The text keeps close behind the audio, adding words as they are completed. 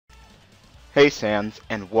Hey Sans,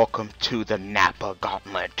 and welcome to the Nappa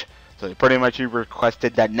Gauntlet. So pretty much you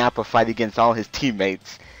requested that Nappa fight against all his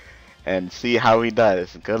teammates and see how he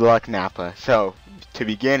does. Good luck, Nappa. So to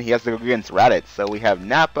begin, he has to go against Raditz. So we have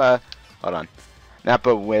Nappa,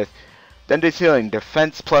 Nappa with Dende's Healing,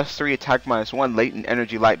 Defense +3, Attack -1, Latent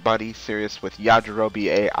Energy, Light Body, Serious with Yajirobe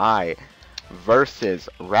AI versus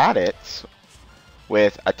Raditz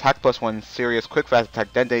with Attack +1, Serious, Quick Fast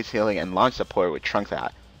Attack, Dende's Healing, and Launch Support with Trunks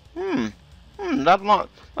Hat.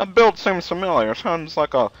 That build seems familiar. Sounds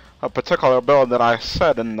like a particular build that I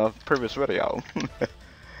said in the previous video.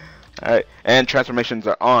 Alright, and transformations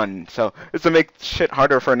are on. So, just to make shit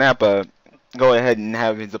harder for Nappa, go ahead and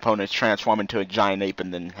have his opponents transform into a giant ape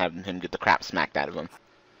and then have him get the crap smacked out of him.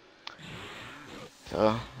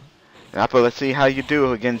 So, Nappa, let's see how you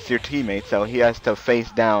do against your teammates. So, he has to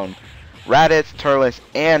face down Raditz, Turles,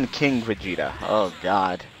 and King Vegeta. Oh,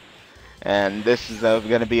 God. And this is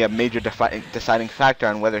going to be a major deciding factor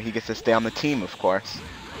on whether he gets to stay on the team, of course.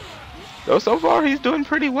 Though so far he's doing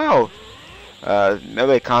pretty well.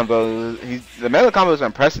 Melee combo, the melee combo is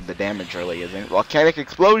impressive. The damage really isn't. Volcanic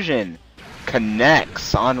Explosion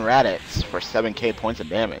connects on Raditz for 7k points of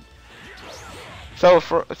damage. So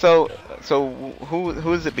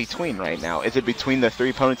who is it between right now? Is it between the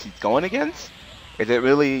three opponents he's going against? Is it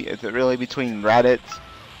really between Raditz,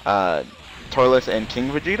 Turles, and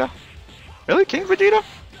King Vegeta? Really? King Vegeta?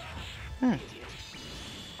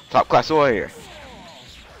 Top class warrior.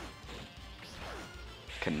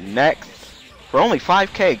 Connects for only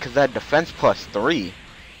 5k because that defense +3.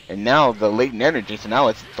 And now the latent energy, so now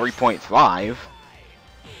it's 3.5.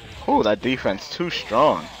 Oh, that defense too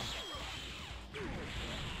strong.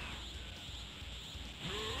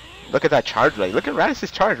 Look at that charge rate. Look at Raditz's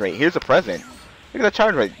charge rate. Here's a present. Look at that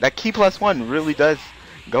charge rate. That key +1 really does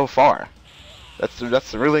go far.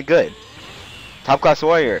 That's really good. Top class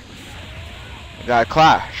warrior. We got a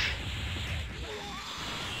clash.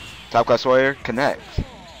 Top class warrior connect.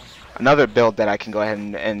 Another build that I can go ahead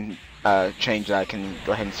and change that I can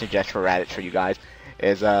go ahead and suggest for Raditz for you guys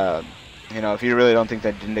is you know, if you really don't think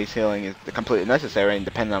that Dende's Healing is completely necessary and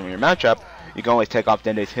depending on your matchup, you can always take off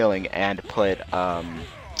Dende's Healing and put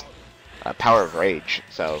Power of Rage.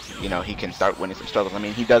 So, you know, he can start winning some struggles. I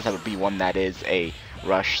mean, he does have a B1 that is a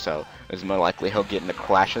rush, so it's more likely he'll get into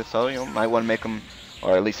clashes, so you know, might want to make him,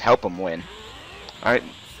 or at least help him win. Alright,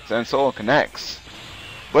 Zen Soul connects.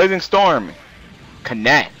 Blazing Storm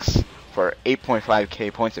connects for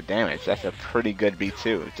 8.5k points of damage. That's a pretty good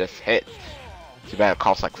B2. It just hit. Too bad it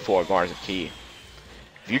costs like 4 bars of key.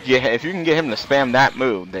 If you can get him to spam that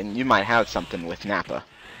move, then you might have something with Nappa.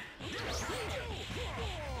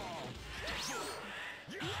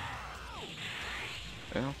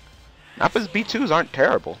 Well, Nappa's B2s aren't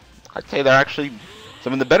terrible. I'd say they're actually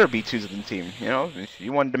some of the better B2s of the team. You know, if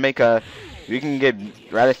you wanted to make if you can get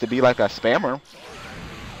Raditz to be like a spammer,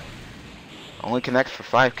 only connects for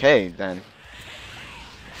 5k, then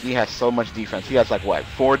he has so much defense. He has like what,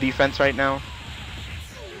 4 defense right now?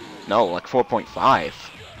 No, like 4.5.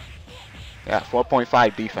 Yeah,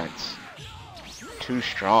 4.5 defense. Too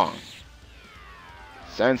strong.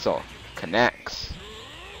 Sensor connects.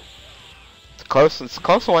 It's a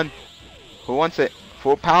close one. Who wants it?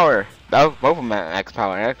 Full power. Both of them at X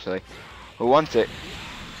power, actually. Who wants it?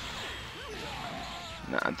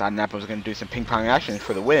 No, I thought Nappa was going to do some ping pong action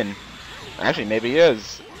for the win. Actually, maybe he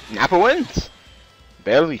is. Nappa wins.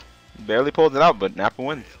 Barely pulled it out, but Nappa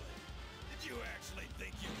wins. Did you actually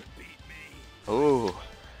think you could beat me? Ooh,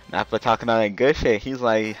 Nappa talking on that good shit. He's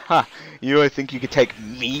like, huh, you really think you could take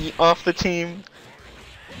me off the team?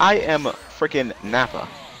 I am freaking Nappa.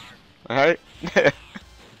 Alright?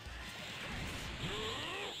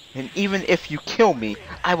 And even if you kill me,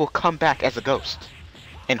 I will come back as a ghost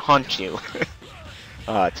and haunt you.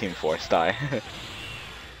 Team 4-star.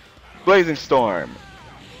 Blazing Storm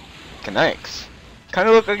connects. Kind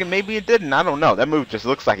of looked like maybe it didn't. I don't know. That move just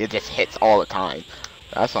looks like it just hits all the time.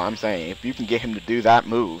 That's all I'm saying. If you can get him to do that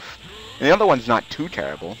move. And the other one's not too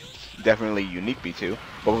terrible. It's definitely unique B2.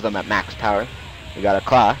 Both of them at max power. We got a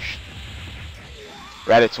clash.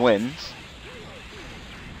 Raditz wins.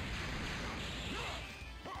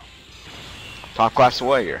 Top class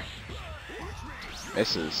warrior.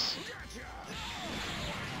 Misses.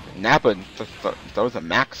 Nappa throws a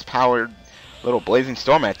max powered little blazing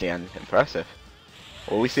storm at the end. Impressive.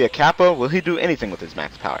 Will we see a Kappa? Will he do anything with his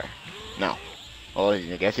max power? No. Well,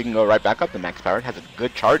 I guess he can go right back up to max power. It has a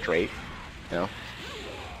good charge rate. You know.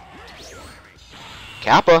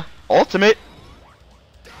 Kappa! Ultimate!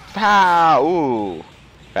 Pow! Ooh!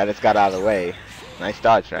 Raditz got out of the way. Nice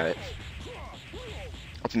dodge, Raditz.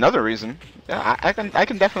 That's another reason. Yeah, I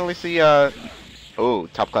can definitely see oh,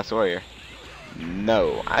 top class warrior.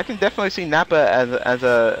 No, I can definitely see Nappa as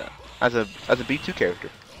a B2 character,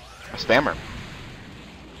 a spammer.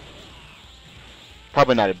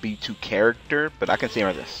 Probably not a B2 character, but I can see him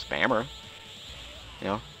as a spammer. You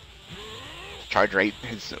know, charge rate,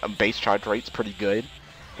 his base charge rate's pretty good.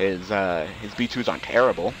 His B2s aren't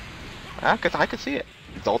terrible. I could see it.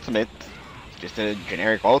 His ultimate, just a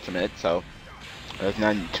generic ultimate, so it's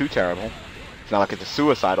not too terrible. It's not like it's a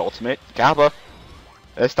suicide ultimate. Kappa.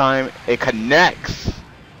 This time it connects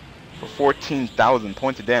for 14,000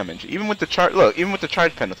 points of damage. Even with the charge, look, even with the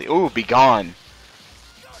charge penalty. Ooh, be gone.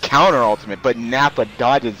 Counter ultimate, but Nappa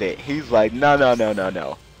dodges it. He's like, no, no, no, no,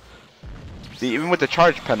 no. See, even with the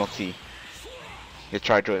charge penalty, his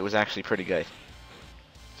charge rate was actually pretty good.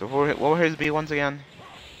 So what were his B1s again?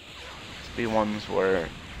 His B1s were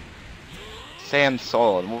Sand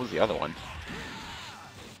Soul, and what was the other one?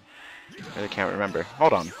 I really can't remember.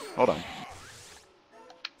 Hold on, hold on.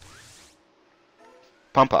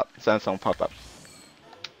 Pump up, Sand Soul pump up.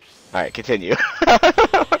 Alright, continue.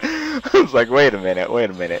 I was like, wait a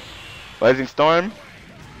minute. Blazing Storm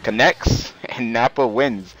connects, and Nappa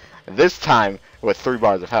wins. This time with 3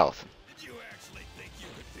 bars of health.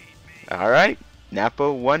 Alright,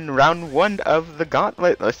 Nappa won round 1 of the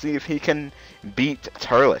Gauntlet. Let's see if he can beat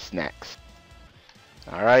Turles next.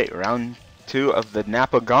 Alright, round 2 of the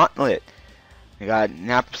Nappa Gauntlet. We got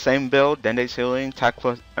Nappa same build, Dende's healing, attack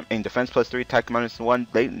plus, defense plus 3, attack -1,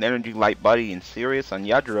 latent energy, light body, and serious on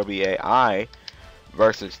Yajirobe AI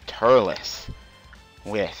versus Turles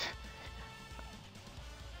with.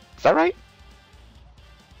 Is that right?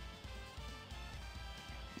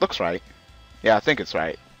 Looks right. Yeah, I think it's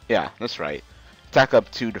right. Yeah, that's right. Attack up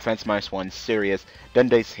 2, defense -1, serious,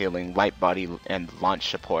 Dende's healing, light body, and launch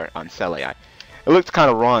support on Cell AI. It looked kind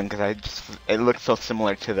of wrong because it looked so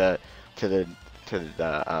similar to the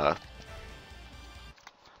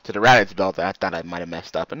Raditz build that I thought I might have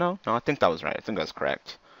messed up. But no, I think that was right. I think that was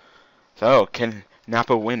correct. So, can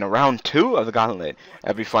Nappa win round 2 of the Gauntlet?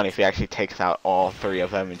 That'd be funny if he actually takes out all 3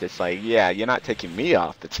 of them and just like, yeah, you're not taking me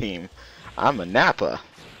off the team. I'm a Nappa.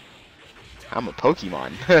 I'm a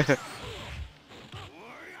Pokemon.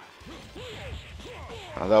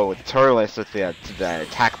 Although with Turles with the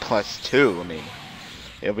attack +2, I mean,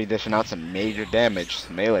 he'll be dishing out some major damage,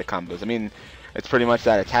 some melee combos. I mean, it's pretty much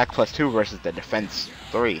that attack +2 versus the defense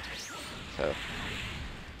 3. So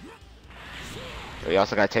we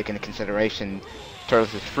also got to take into consideration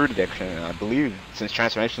Turles' fruit addiction. And I believe since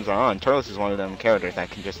transformations are on, Turles is one of them characters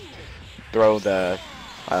that can just throw the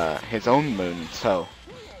his own moon. So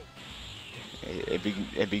it'd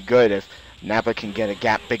be good if Nappa can get a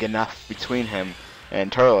gap big enough between him and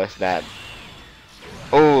Turles that.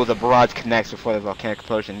 Oh, the barrage connects before the volcanic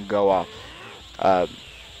explosion can go off.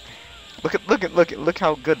 Look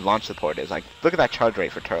how good launch support is. Like, look at that charge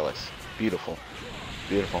rate for Turles. Beautiful,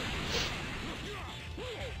 beautiful.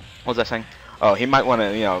 What was I saying? Oh, he might want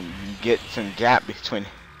to, you know, get some gap between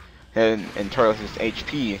him and Turles'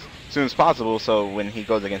 HP as soon as possible, so when he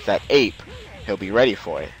goes against that ape, he'll be ready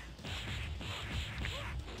for it.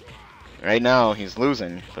 Right now, he's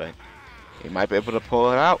losing, but he might be able to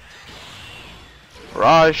pull it out.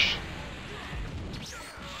 Barrage. It's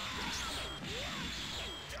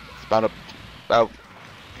about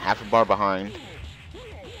half a bar behind.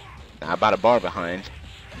 Not about a bar behind.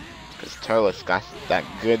 Because Turles got that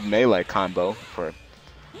good melee combo for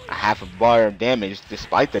a half a bar of damage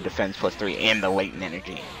despite the defense +3 and the latent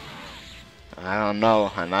energy. I don't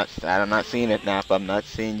know. I'm not seeing it, Nappa. I'm not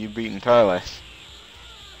seeing you beating Turles.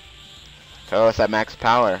 Turles at max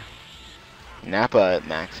power. Nappa at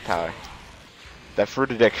max power. That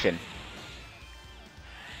fruit addiction.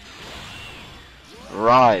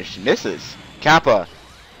 Raj misses. Kappa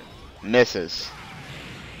misses.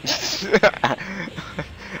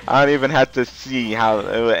 I don't even have to see how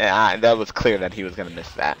that was clear that he was gonna miss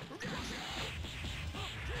that.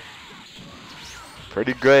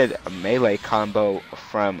 Pretty good melee combo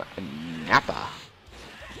from Nappa.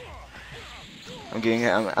 I'm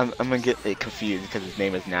gonna get it confused because his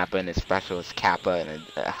name is Nappa and his special is Kappa, and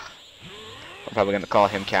I'm probably gonna call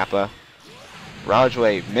him Kappa.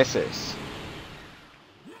 Rajway misses.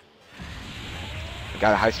 We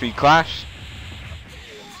got a high-speed clash.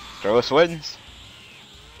 Turles wins.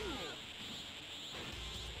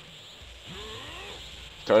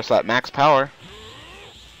 Turles at max power.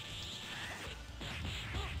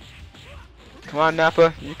 Come on,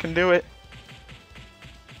 Nappa, you can do it.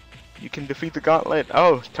 You can defeat the Gauntlet.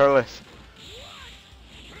 Oh, Turles.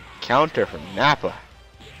 Counter from Nappa.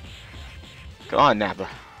 Come on, Nappa.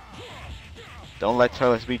 Don't let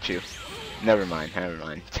Turles beat you. Never mind, never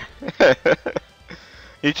mind.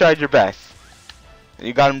 You tried your best.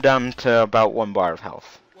 You got him down to about 1 bar of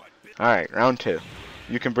health. Alright, round 2.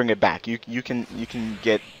 You can bring it back. You can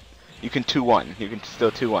 2-1. You can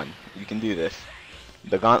still 2-1. You can do this.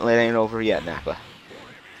 The gauntlet ain't over yet, Nappa.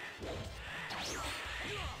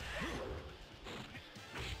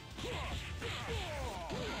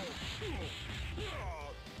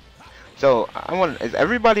 So I want, is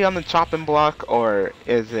everybody on the chopping block, or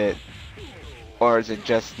is it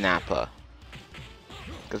just Nappa?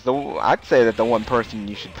 Because I'd say that the one person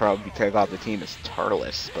you should probably take off the team is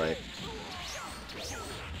Turles, but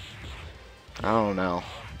I don't know.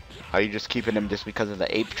 Are you just keeping him just because of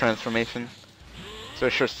the ape transformation? So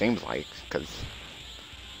it sure seems like, because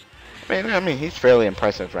I mean he's fairly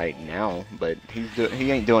impressive right now, but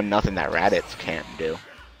he ain't doing nothing that Raditz can't do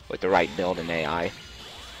with the right build and AI.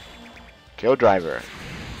 Kill driver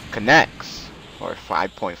connects for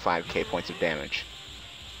 5.5k points of damage.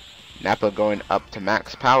 Nappa going up to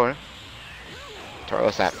max power.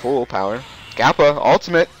 Turles at full power. Kappa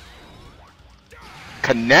ultimate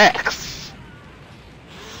connects.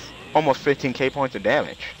 Almost 15k points of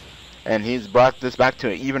damage. And he's brought this back to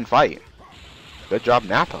an even fight. Good job,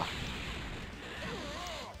 Nappa.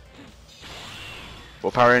 Full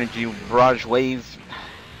power energy barrage wave.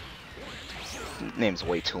 Name's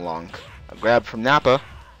way too long. A grab from Nappa.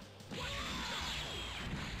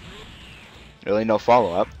 Really no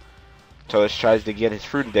follow-up. Turles tries to get his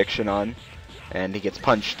fruit addiction on, and he gets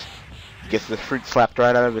punched. Gets the fruit slapped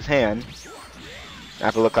right out of his hand.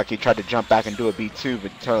 Nappa looked like he tried to jump back and do a B2,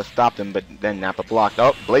 but Turles stopped him, but then Nappa blocked.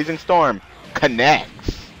 Oh, Blazing Storm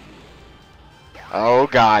connects. Oh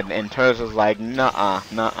god, and Turles was like, nuh-uh,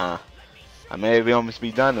 nuh-uh. I may almost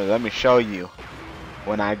be done, but let me show you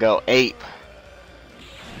when I go ape.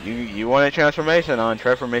 You want a transformation on,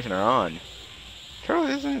 transformation are on. Turles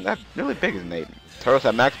isn't that really big, isn't it? Turles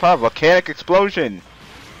at max power, volcanic explosion.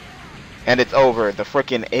 And it's over. The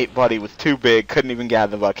freaking ape buddy was too big, couldn't even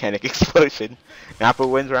get the volcanic explosion. Nappa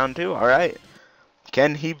wins round 2, alright.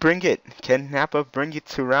 Can he bring it? Can Nappa bring it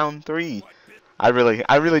to round 3? I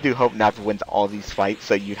really do hope Nappa wins all these fights,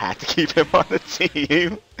 so you have to keep him on the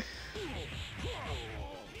team.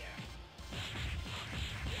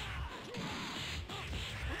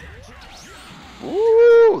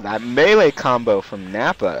 Ooh, that melee combo from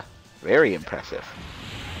Nappa. Very impressive.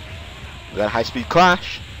 That high-speed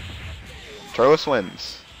clash. Turles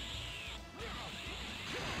wins.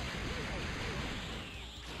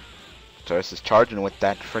 Turles is charging with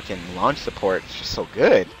that freaking launch support. It's just so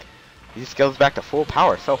good. He scales back to full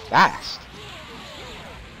power so fast.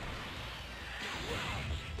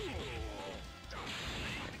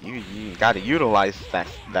 You gotta utilize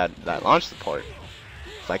that launch support.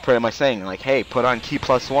 It's like pretty much saying, like, hey, put on key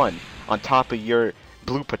 +1 on top of your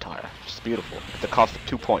blue Patara. Just beautiful. At the cost of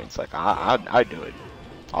 2 points. Like, I'd do it.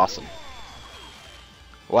 Awesome.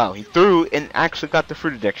 Wow, he threw and actually got the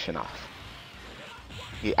fruit addiction off.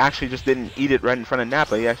 He actually just didn't eat it right in front of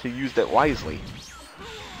Nappa. He actually used it wisely.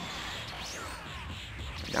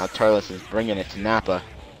 Now Turles is bringing it to Nappa.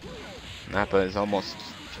 Nappa is almost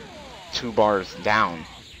 2 bars down.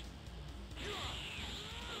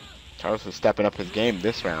 Turles is stepping up his game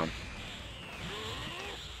this round.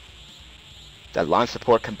 That launch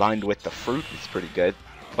support combined with the fruit is pretty good.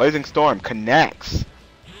 Blazing Storm connects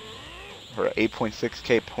for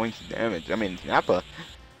 8.6k points of damage. I mean, Nappa,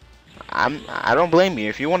 I don't blame you.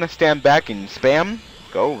 If you want to stand back and spam,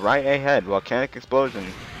 go right ahead. Volcanic explosion.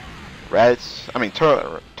 Raditz, I mean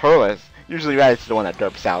Turles. Usually Raditz is the one that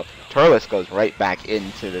derps out. Turles goes right back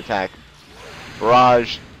into the attack.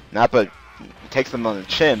 Barrage. Nappa takes him on the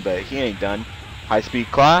chin, but he ain't done. High speed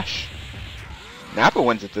clash. Nappa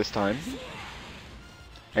wins it this time.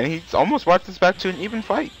 And he's almost brought this back to an even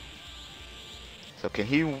fight. So can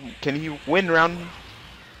he win round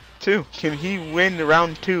 2? Can he win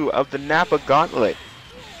round 2 of the Nappa Gauntlet?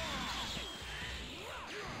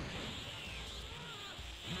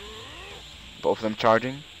 Both of them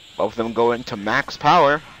charging. Both of them go into max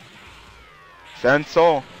power. Sand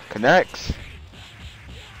Soul connects.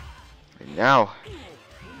 And now,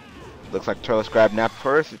 looks like Turles grabbed Nappa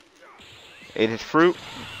first. Ate his fruit.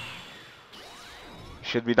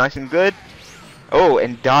 Should be nice and good. Oh,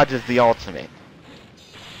 and dodges the ultimate.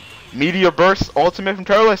 Meteor Burst ultimate from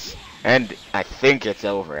Turles. And I think it's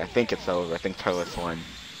over. I think it's over. I think Turles won.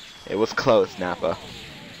 It was close, Nappa.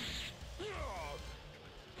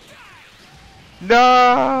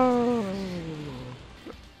 No!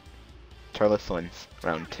 Turles wins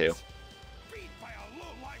round 2.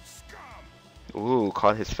 Ooh,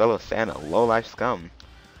 caught his fellow Santa. Low-life scum.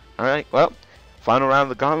 Alright, well, final round of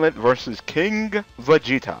the Gauntlet versus King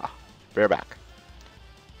Vegeta. We're back.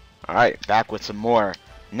 Alright, back with some more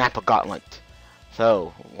Nappa Gauntlet.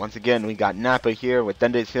 So, once again, we got Nappa here with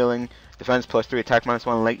Dende's healing, defense +3, attack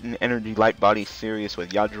 -1, latent energy, light body, serious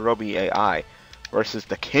with Yajirobe AI versus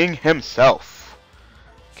the king himself,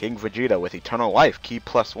 King Vegeta with eternal life, ki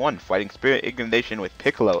 +1, fighting spirit, ignition with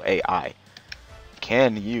Piccolo AI.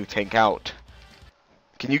 Can you take out?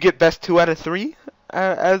 Can you get best 2 out of 3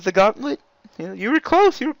 as the Gauntlet? You know, you were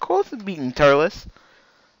close. You were close to beating Turles.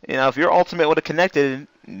 You know, if your ultimate would have connected,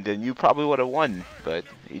 then you probably would have won. But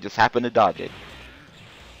you just happened to dodge it.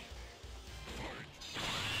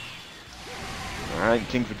 All right,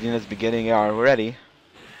 King Vegeta's beginning already.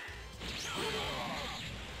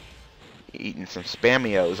 Eating some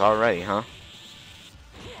spamios already, huh?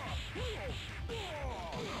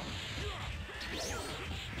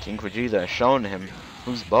 King Vegeta showing him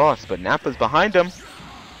who's boss, but Nappa's behind him.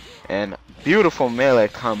 And beautiful melee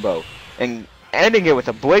combo. And ending it with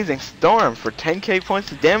a blazing storm for 10k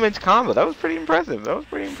points of damage combo. That was pretty impressive. That was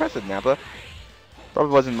pretty impressive, Nappa.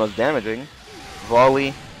 Probably wasn't the most damaging.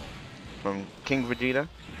 Volley from King Vegeta.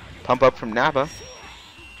 Pump up from Nappa.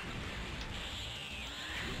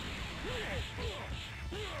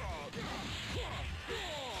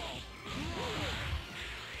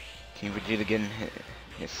 King Vegeta getting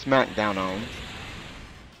his smack down on.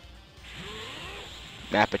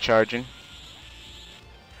 Nappa charging.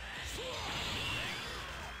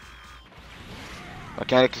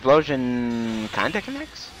 Volcanic explosion kinda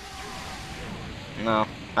connects? No,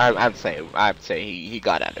 I'd say he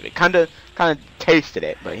got out of it. Kinda tasted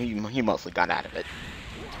it, but he mostly got out of it.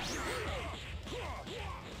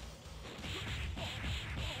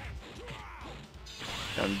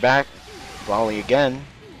 Coming back, volley again.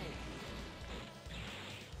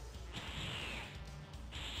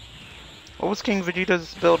 What was King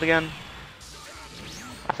Vegeta's build again?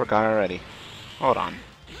 I forgot already. Hold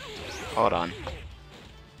on.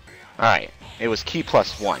 Alright, it was ki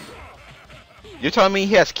 +1. You're telling me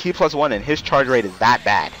he has ki +1 and his charge rate is that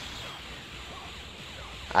bad?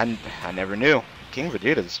 I never knew. King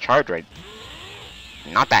Vegeta's charge rate,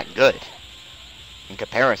 not that good. In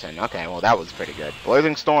comparison, okay, well that was pretty good.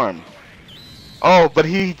 Blazing Storm. Oh, but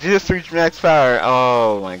he just reached max power.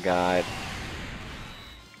 Oh my god.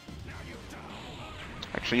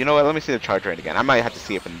 Actually, you know what? Let me see the charge rate again. I might have to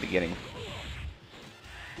see it from the beginning.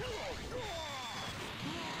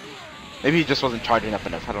 Maybe he just wasn't charging up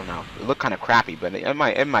enough. I don't know. It looked kind of crappy, but it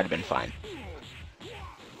might have been fine.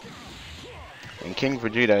 And King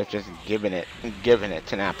Vegeta is just giving it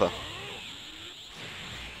to Nappa.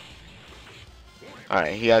 All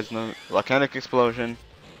right, he has no volcanic explosion.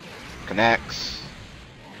 Connects.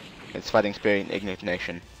 It's fighting spirit and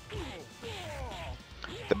ignition.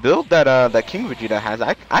 The build that King Vegeta has,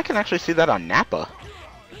 I can actually see that on Nappa.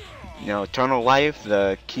 You know, eternal life,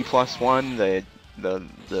 the ki +1,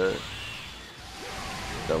 the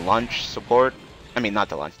launch support. I mean, not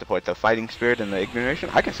the launch support, the fighting spirit and the ignition.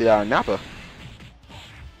 I can see that on Nappa.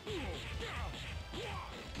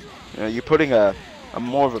 You know, you're putting a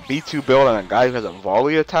more of a B2 build on a guy who has a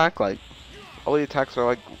volley attack. Like, volley attacks are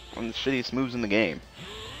like one of the shittiest moves in the game.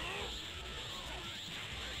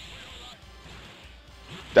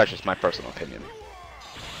 That's just my personal opinion.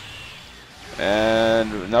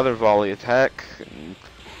 And another volley attack,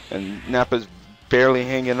 and Nappa's barely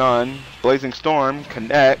hanging on. Blazing Storm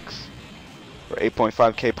connects for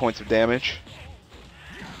 8.5k points of damage.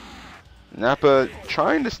 Nappa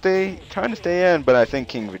trying to stay in, but I think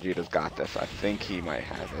King Vegeta's got this. I think he might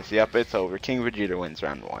have this. Yep, it's over. King Vegeta wins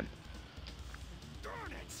round 1.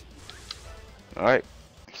 All right,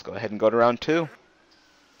 let's go ahead and go to round 2.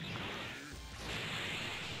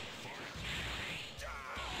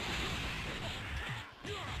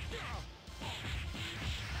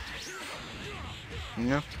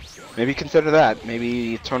 Yeah, maybe consider that.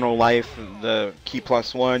 Maybe eternal life, the ki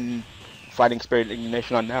 +1, fighting spirit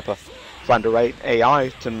ignition on Nappa. Find the right AI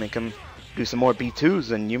to make him do some more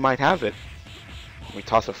B2s, and you might have it. We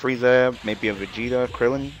toss a Frieza, maybe a Vegeta,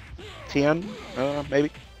 Krillin, Tien, maybe.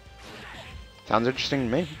 Sounds interesting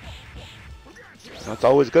to me. You know, it's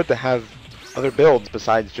always good to have other builds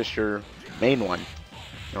besides just your main one.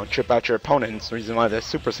 You know, trip out your opponents. The reason why the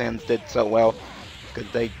Super Saiyans did so well, because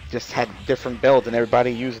they just had different builds and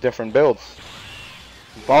everybody used different builds.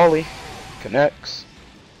 Volley connects.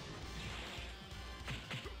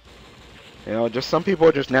 You know, just some people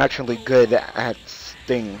are just naturally good at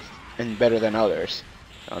things and better than others.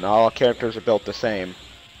 And all characters are built the same.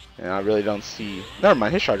 And I really don't see. Never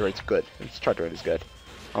mind, his charge rate's good. His charge rate is good.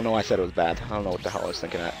 I don't know why I said it was bad. I don't know what the hell I was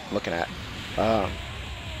looking at.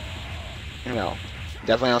 You know,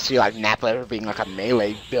 definitely don't see like Nappa ever being like a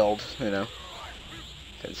melee build. You know.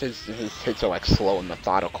 His hits are like slow and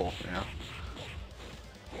methodical, you know.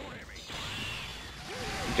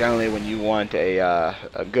 generally when you want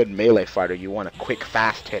a good melee fighter, you want a quick,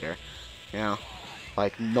 fast hitter. You know,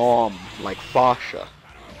 like Nom, like Fasha.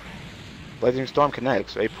 Blazing Storm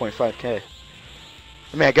connects 8.5k.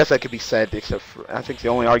 I mean, I guess that could be said, except for, I think the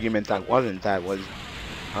only argument that wasn't that was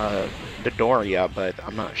Dodoria, but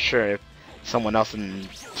I'm not sure if someone else in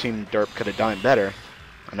Team Derp could have done it better.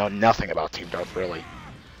 I know nothing about Team Derp, really.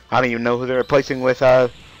 I don't even know who they're replacing with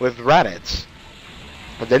Raditz.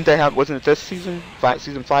 But didn't they have, wasn't it this season?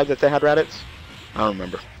 Season 5 that they had Raditz? I don't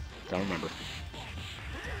remember.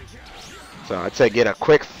 So I'd say get a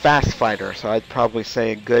quick, fast fighter. So I'd probably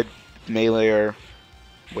say a good meleeer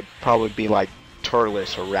would probably be like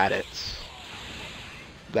Turles or Raditz.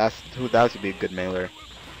 That would be a good meleeer.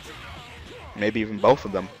 Maybe even both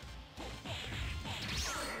of them.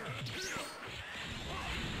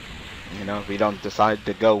 You know, if we don't decide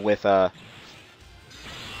to go with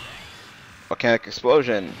Volcanic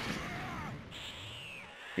Explosion.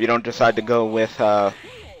 If you don't decide to go with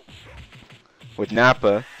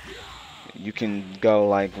Nappa, you can go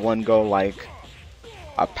like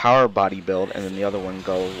a power body build, and then the other one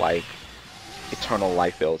go like eternal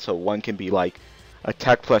life build. So one can be like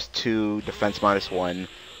attack +2, defense -1,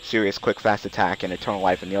 serious quick fast attack, and eternal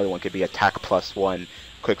life, and the other one could be attack +1,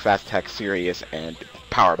 quick fast attack, serious, and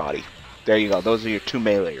power body. There you go. Those are your 2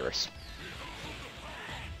 meleeers.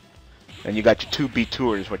 And you got your 2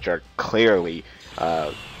 B2ers, which are clearly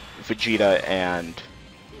Vegeta and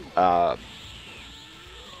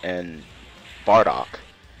Bardock.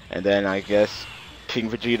 And then I guess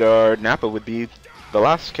King Vegeta or Nappa would be the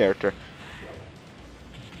last character.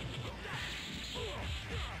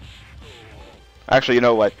 Actually, you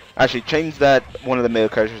know what? Actually, change that one of the male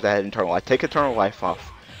characters that had Eternal Life. Take Eternal Life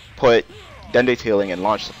off. Put Dende's Healing and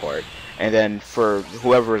Launch Support. And then for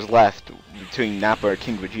whoever is left between Nappa or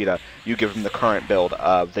King Vegeta, you give him the current build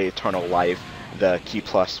of the Eternal Life, the Key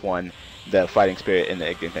 +1, the Fighting Spirit, and the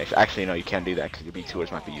Ignition. Actually, no, you can't do that because your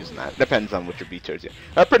B2ers might be using that. Depends on what your B2ers do.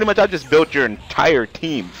 Pretty much, I just built your entire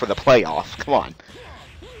team for the playoffs. Come on.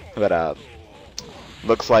 But,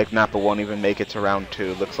 looks like Nappa won't even make it to round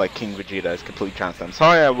 2. Looks like King Vegeta is complete chance. I'm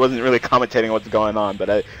sorry I wasn't really commentating what's going on, but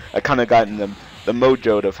I kind of got in the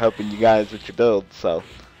mojo of helping you guys with your build, so,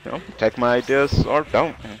 you know, take my ideas or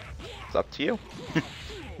don't. It's up to you.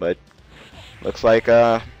 But looks like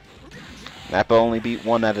Nappa only beat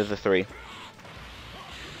 1 out of the 3.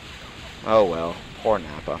 Oh well, poor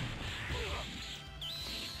Nappa.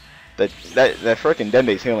 That frickin'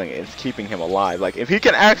 Dende's Healing is keeping him alive. Like, if he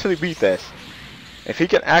can actually beat this,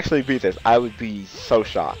 I would be so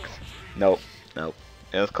shocked. Nope. It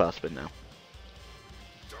was close, but no.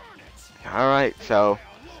 Alright, so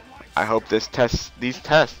I hope this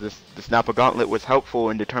Nappa Gauntlet was helpful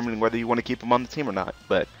in determining whether you want to keep him on the team or not.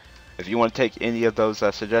 But if you want to take any of those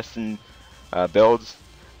suggestion builds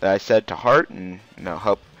that I said to heart and, you know,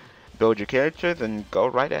 help build your character, then go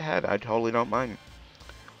right ahead. I totally don't mind.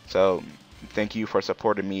 So thank you for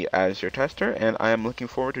supporting me as your tester, and I am looking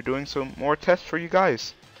forward to doing some more tests for you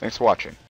guys. Thanks for watching.